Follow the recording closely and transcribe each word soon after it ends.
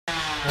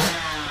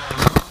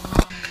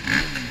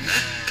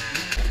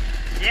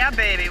Yeah,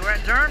 baby, we're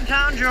at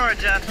Durhamtown,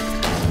 Georgia.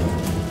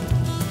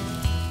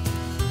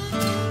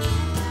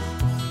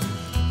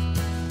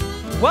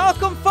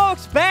 Welcome,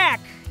 folks, back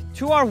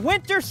to our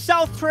winter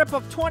south trip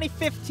of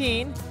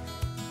 2015.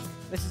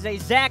 This is a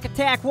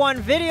ZA1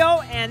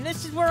 video, and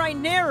this is where I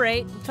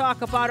narrate and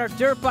talk about our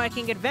dirt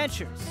biking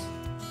adventures.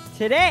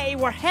 Today,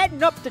 we're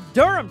heading up to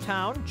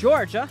Durhamtown,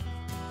 Georgia.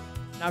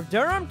 Now,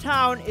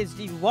 Durhamtown is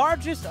the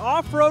largest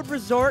off-road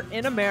resort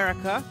in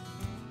America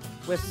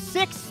with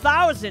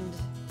 6,000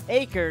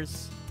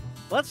 acres.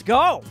 Let's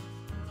go.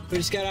 We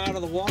just got out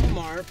of the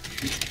Walmart.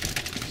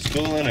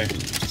 Spooling her.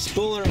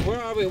 Where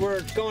are we?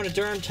 We're going to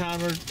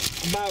Durhamtown. We're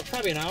about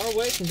probably an hour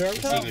away from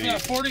Durhamtown. Yeah,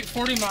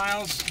 40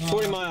 miles.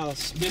 40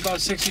 miles. Be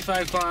about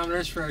 65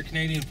 kilometers for our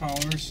Canadian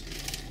followers.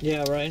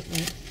 Yeah, right.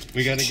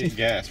 We gotta get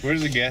gas.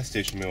 Where's the gas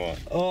station we want?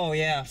 Oh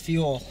yeah,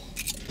 fuel.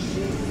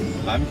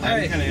 I'm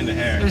kind of into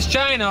hair. There's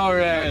China over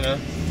there. China.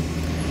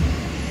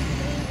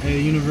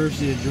 Hey,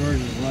 University of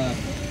Georgia's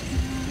left.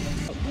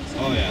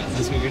 Oh yeah,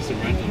 let's go get some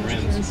rental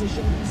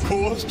rims.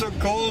 Coast to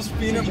coast,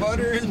 peanut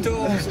butter and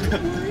toast.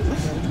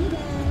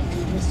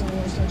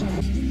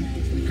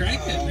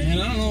 Crank it, man.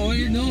 I don't know what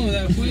you're doing with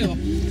that wheel.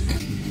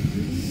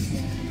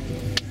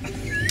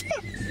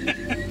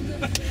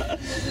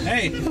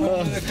 Hey,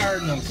 over the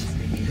Cardinals.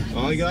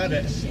 Oh, I got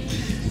it.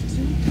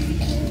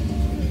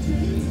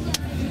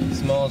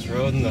 Smallest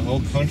road in the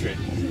whole country.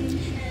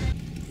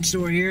 So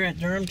we're here at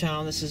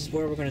Durhamtown. This is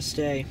where we're going to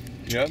stay.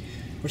 Yep.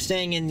 We're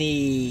staying in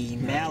the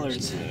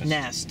Mallard's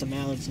Nest. The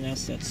Mallard's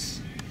Nest, that's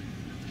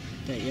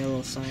that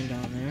yellow sign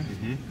down there.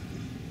 Mm-hmm.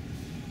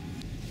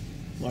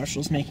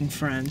 Marshall's making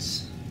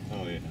friends.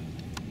 Oh yeah.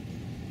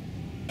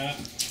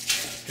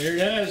 Here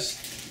it is.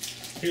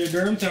 Here at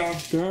Durhamtown.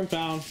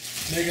 Durhamtown.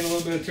 Making a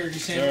little bit of turkey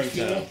sandwich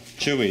fuel.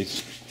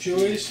 Chewy's.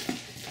 Chewy's.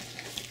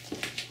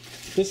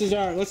 This is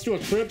our, let's do a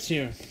Crips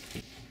here.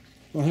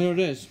 Well, here it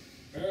is.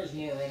 There's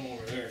more room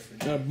over there. For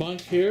Got a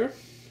bunk here.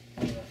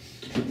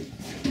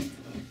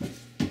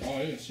 Oh,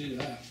 I didn't see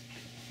that.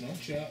 No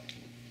chop.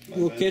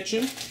 Little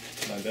kitchen.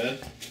 My bed.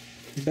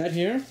 Bed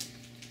here.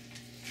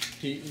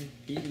 Heating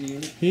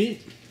unit.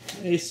 Heat.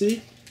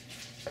 AC.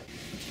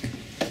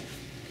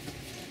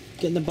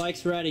 Getting the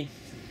bikes ready.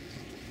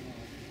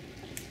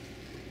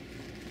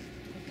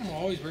 I'm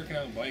always working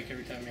on the bike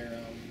every time you're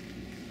around.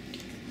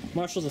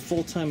 Marshall's a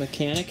full-time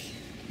mechanic.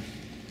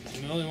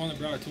 I'm the only one that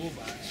brought a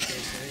toolbox.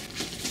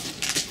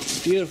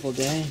 Beautiful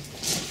day.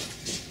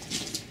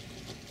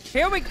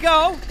 Here we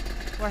go.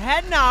 We're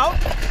heading out.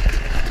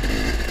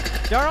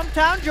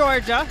 Durhamtown,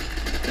 Georgia.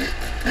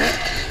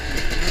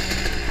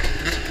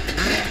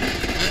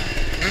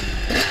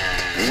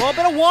 A little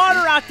bit of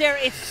water out there.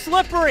 It's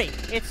slippery.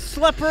 It's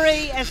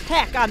slippery as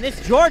heck on this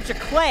Georgia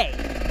clay.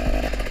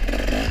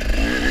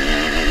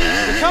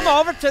 We come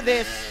over to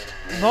this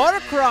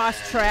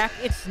motocross track.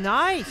 It's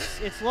nice.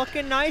 It's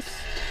looking nice.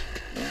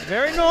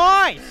 Very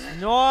nice.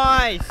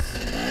 Nice.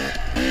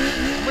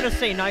 I'm gonna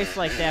say nice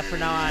like that from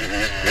now on.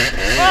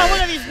 Oh,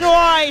 look at these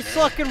nice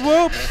looking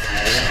whoops.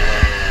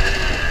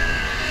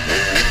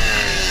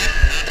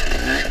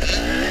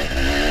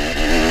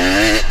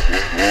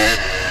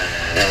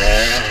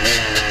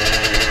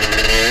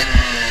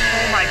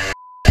 Oh my.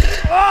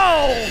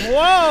 Oh,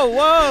 whoa,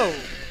 whoa.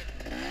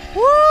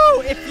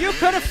 Woo! If you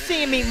could have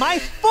seen me, my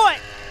foot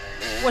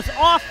was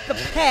off the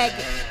peg,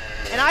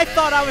 and I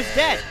thought I was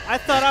dead. I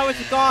thought I was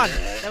gone.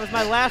 That was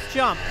my last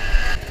jump.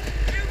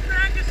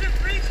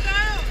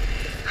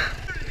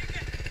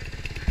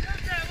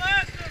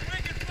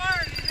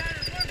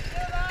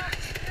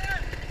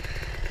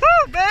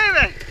 Woo,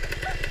 baby!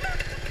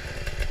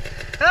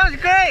 That was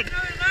great!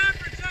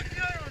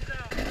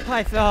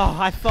 I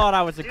thought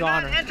I was a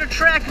goner. Do not enter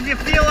track if you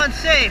feel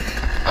unsafe.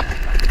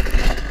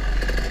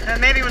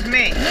 Maybe it was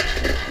me.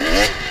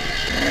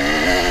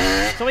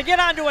 So we get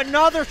onto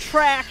another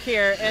track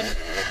here, and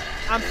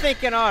I'm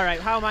thinking, all right,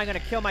 how am I going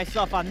to kill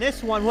myself on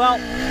this one? Well,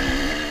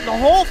 the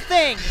whole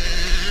thing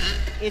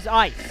is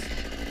ice,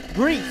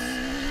 grease,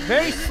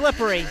 very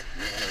slippery,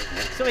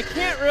 so we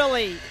can't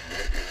really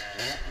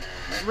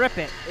rip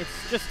it.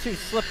 It's just too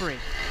slippery.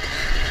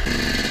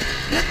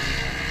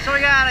 So we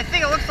got, I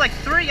think it looks like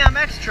 3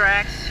 MX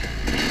tracks.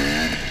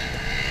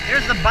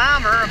 Here's the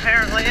bomber,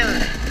 apparently.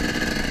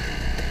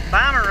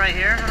 Bomber right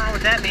here. I don't know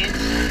what that means.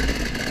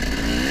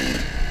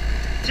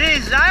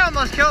 Jeez, I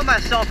almost killed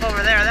myself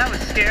over there. That was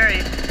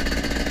scary.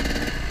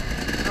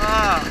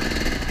 Oh.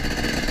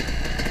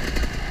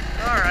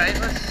 Alright,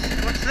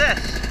 what's this?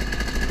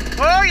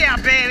 Oh yeah,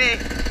 baby!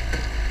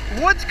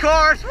 Woods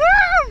course! Woo!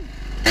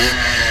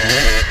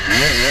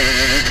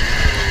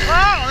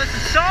 Oh, this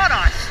is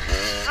sawdust!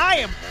 I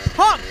am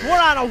pumped! We're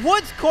on a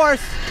woods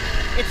course!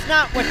 It's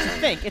not what you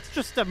think. It's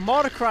just a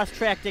motocross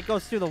track that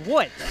goes through the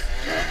woods.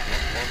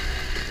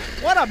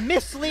 What a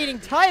misleading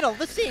title.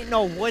 This ain't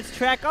no woods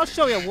track. I'll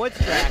show you a woods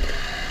track.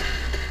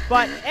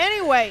 But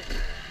anyway,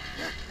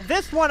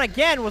 this one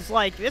again was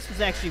like, this was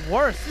actually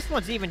worse. This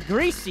one's even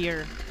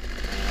greasier.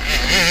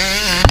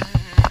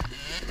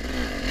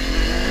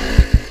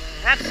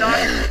 That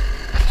sucks.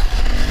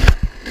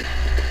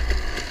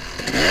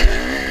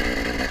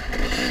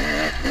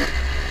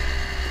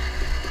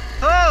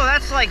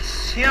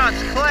 like, you know,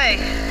 it's clay.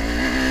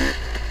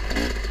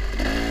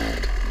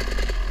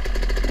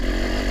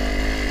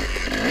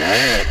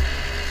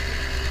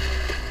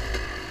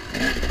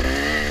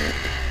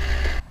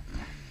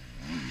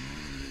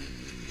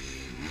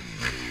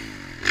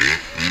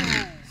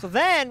 So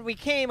then we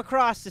came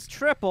across this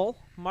triple.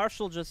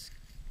 Marshall just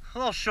a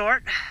little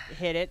short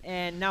hit it,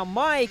 and now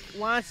Mike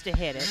wants to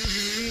hit it.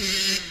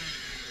 He's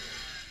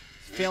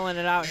feeling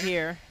it out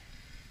here.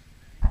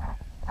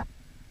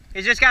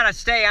 He's just got to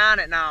stay on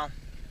it now.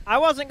 I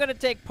wasn't going to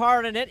take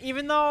part in it,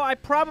 even though I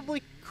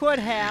probably could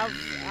have.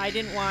 I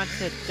didn't want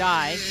to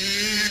die.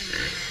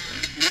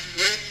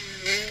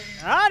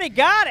 Ah, he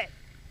got it.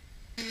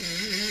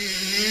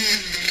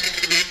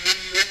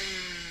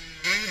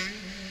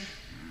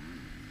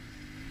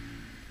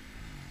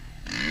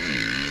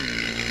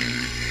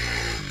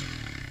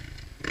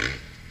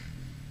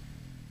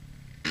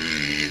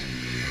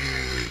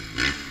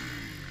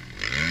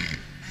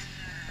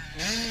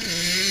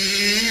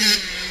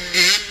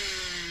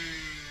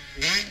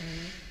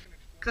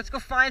 Let's go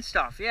find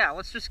stuff. Yeah,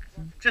 let's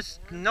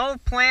just no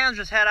plans,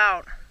 just head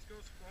out. Let's go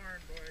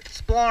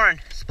exploring,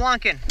 boys.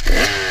 Splunking.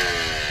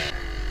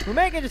 We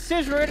make a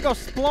decision, we're gonna go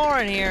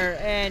exploring here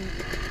and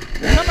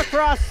come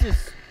across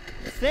this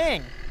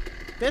thing.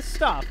 This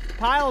stuff.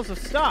 Piles of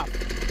stuff.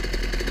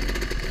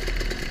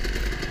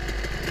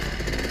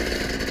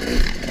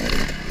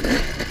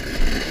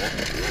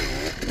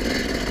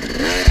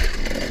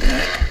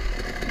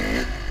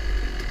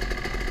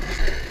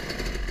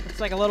 It's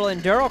like a little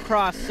enduro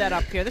cross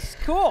setup here. This is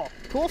cool.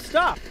 Cool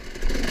stuff.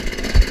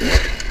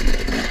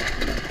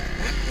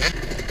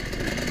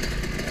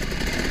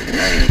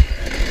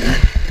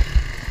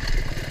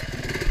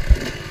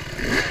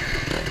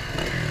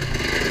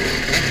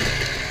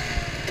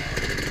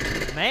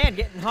 Man,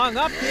 getting hung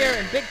up here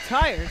in big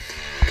tires.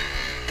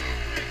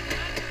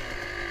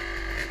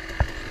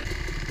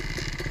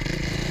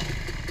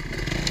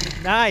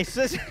 Nice.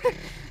 This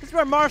is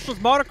where Marshall's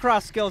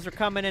motocross skills are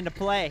coming into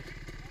play.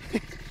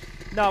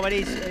 No, but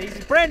he's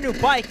a brand new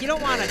bike. You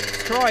don't want to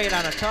destroy it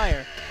on a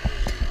tire.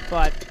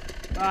 But,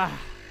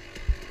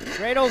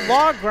 great old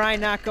log grind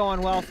not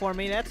going well for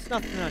me. That's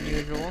nothing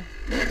unusual.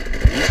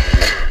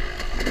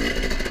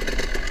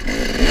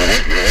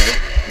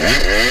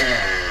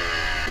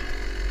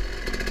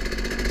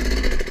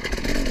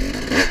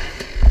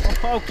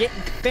 Oh,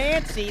 getting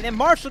fancy. Then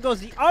Marshall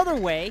goes the other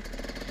way.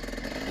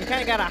 You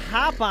kind of got to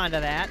hop onto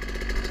that.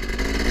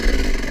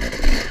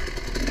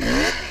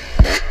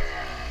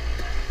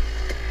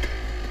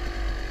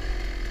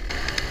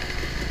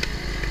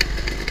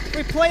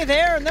 We play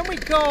there, and then we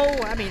go,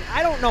 I mean,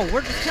 I don't know,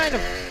 we're just kind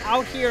of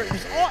out here.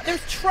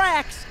 There's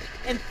tracks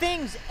and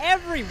things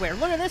everywhere.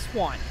 Look at this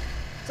one.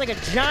 It's like a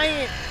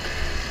giant,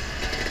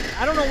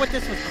 I don't know what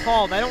this was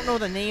called. I don't know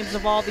the names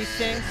of all these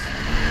things.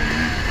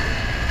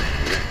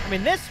 I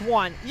mean, this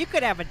one, you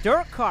could have a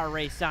dirt car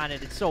race on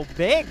it. It's so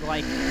big,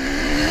 like...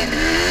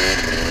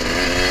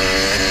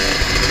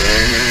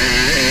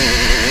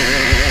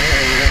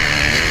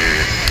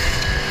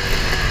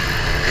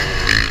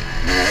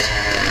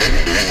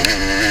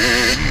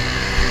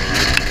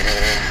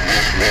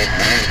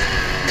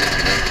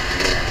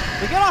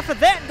 We get off of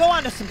that and go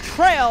on to some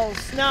trails.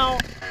 Now,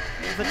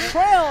 the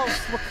trails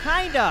were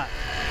kind of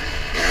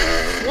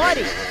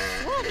slutty.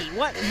 Slutty?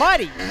 What?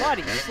 Muddy.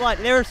 Muddy. Slutty.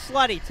 They were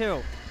slutty,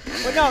 too.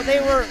 But no, they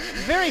were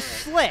very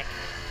slick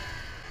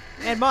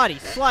and muddy.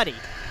 Slutty.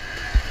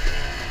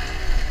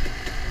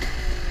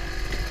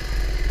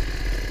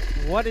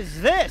 What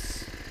is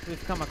this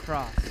we've come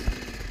across?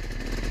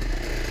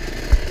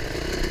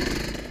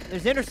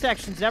 There's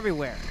intersections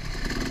everywhere.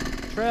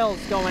 Trails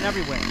going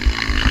everywhere.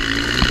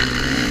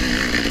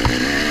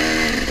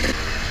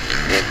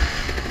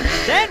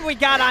 Then we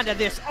got onto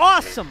this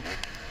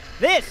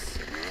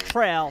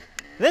trail.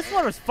 This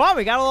one was fun.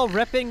 We got a little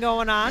ripping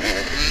going on.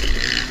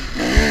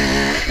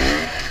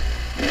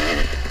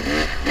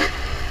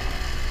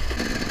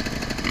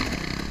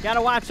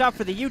 Gotta watch out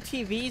for the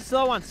UTVs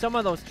though on some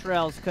of those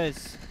trails,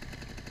 because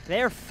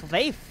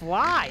they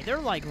fly. They're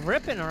like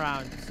ripping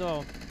around.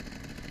 So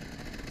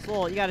it's a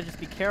little, you gotta just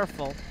be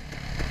careful.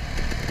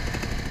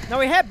 Now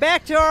we head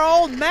back to our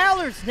old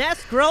Mallard's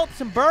Nest, grill up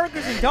some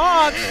burgers and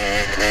dogs,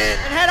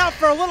 and head out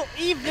for a little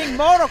evening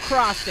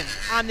motocrossing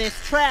on this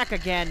track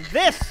again.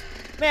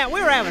 Man,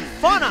 we were having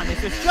fun on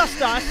this. It's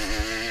just us,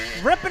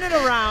 ripping it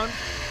around,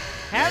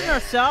 having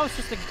ourselves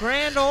just a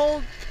grand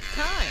old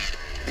time.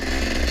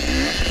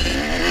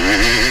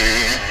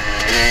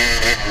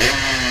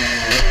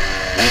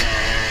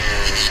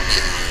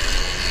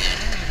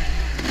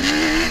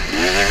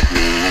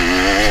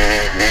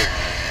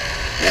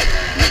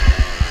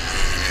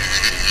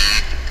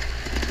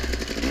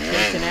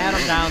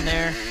 Adam down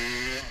there.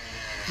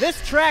 This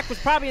track was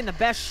probably in the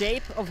best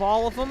shape of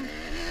all of them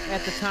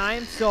at the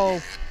time, so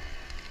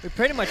we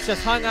pretty much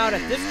just hung out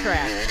at this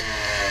track.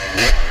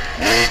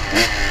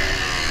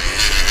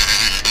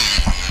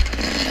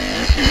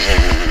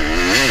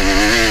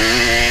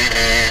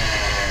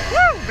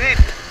 Woo,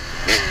 baby!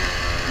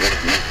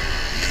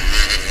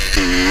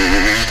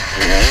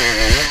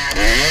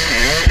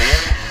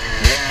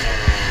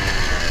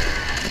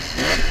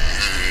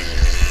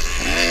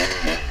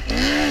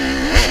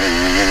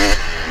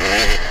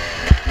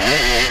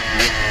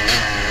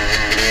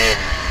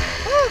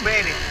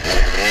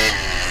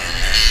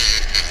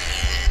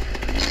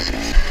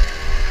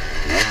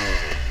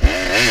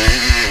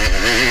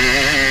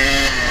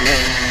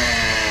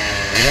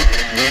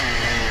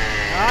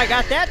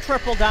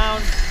 triple down.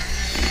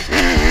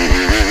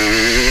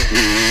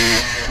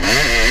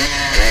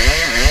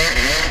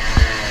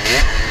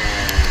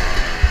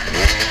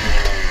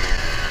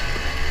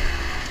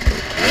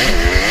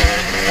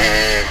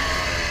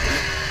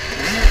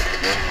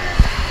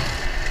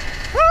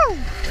 Woo!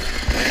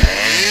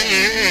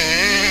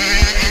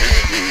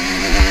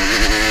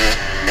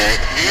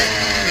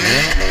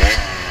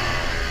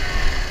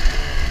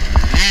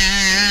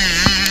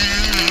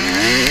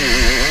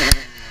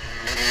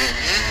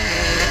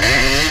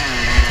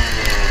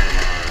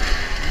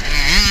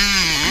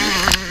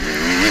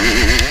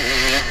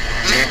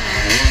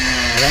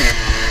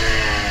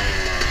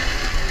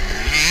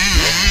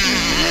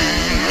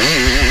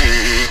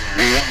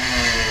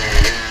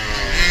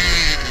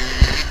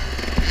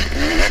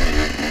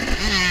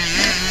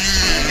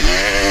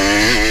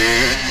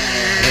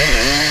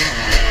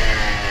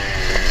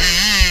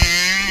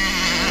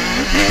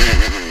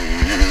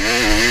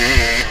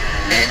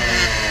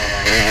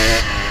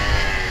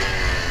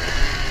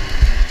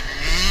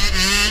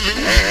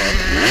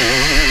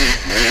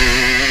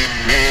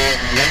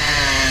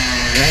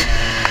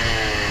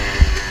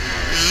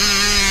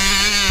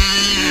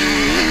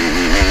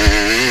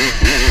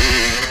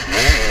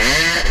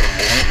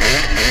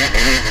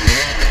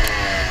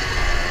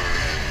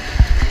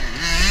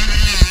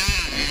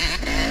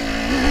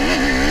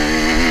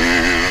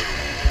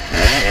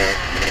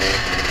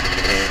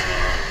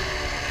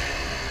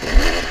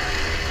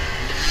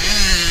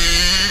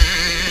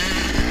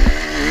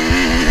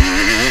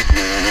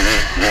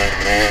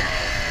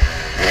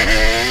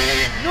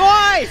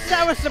 Noise!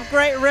 That was some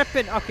great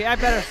ripping. Okay, I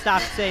better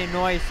stop saying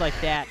noise like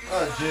that.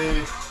 Oh,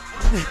 jeez.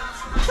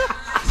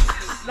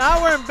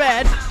 Now we're in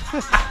bed.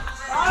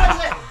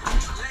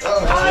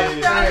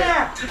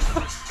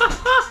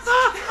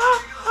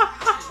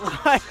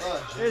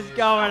 What is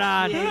going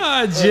on?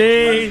 Oh,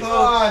 jeez.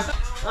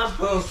 I'm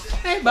pooped.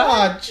 Hey,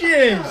 oh,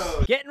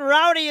 jeez. Getting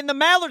rowdy in the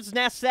Mallard's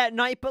nest that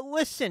night, but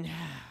listen,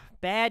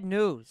 bad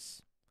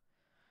news.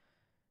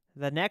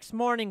 The next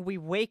morning, we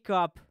wake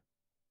up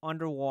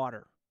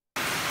underwater.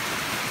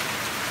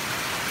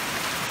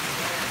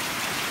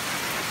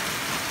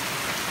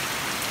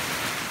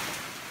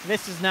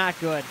 This is not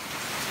good.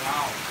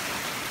 Wow.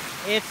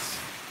 It's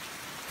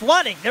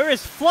flooding. There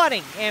is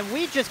flooding, and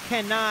we just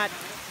cannot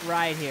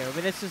ride here.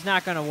 But this is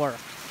not going to work.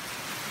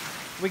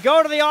 We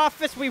go to the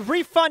office, we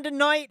refund a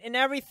night and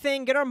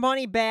everything, get our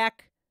money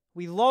back.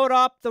 We load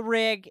up the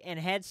rig and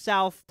head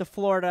south to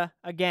Florida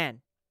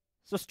again.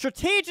 So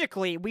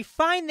strategically, we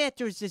find that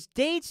there's this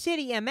Dade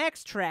City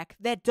MX track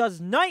that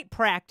does night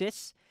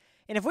practice.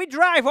 And if we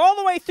drive all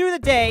the way through the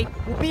day,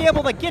 we'll be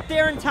able to get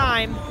there in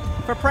time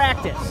for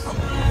practice.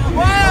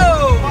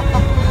 Whoa!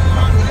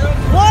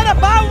 What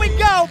about we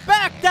go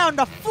back down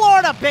to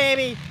Florida,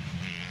 baby?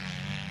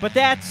 But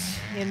that's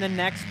in the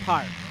next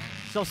part.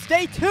 So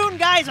stay tuned,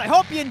 guys. I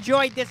hope you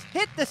enjoyed this.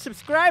 Hit the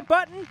subscribe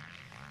button,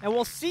 and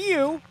we'll see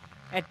you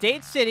at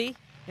Dade City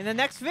in the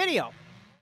next video.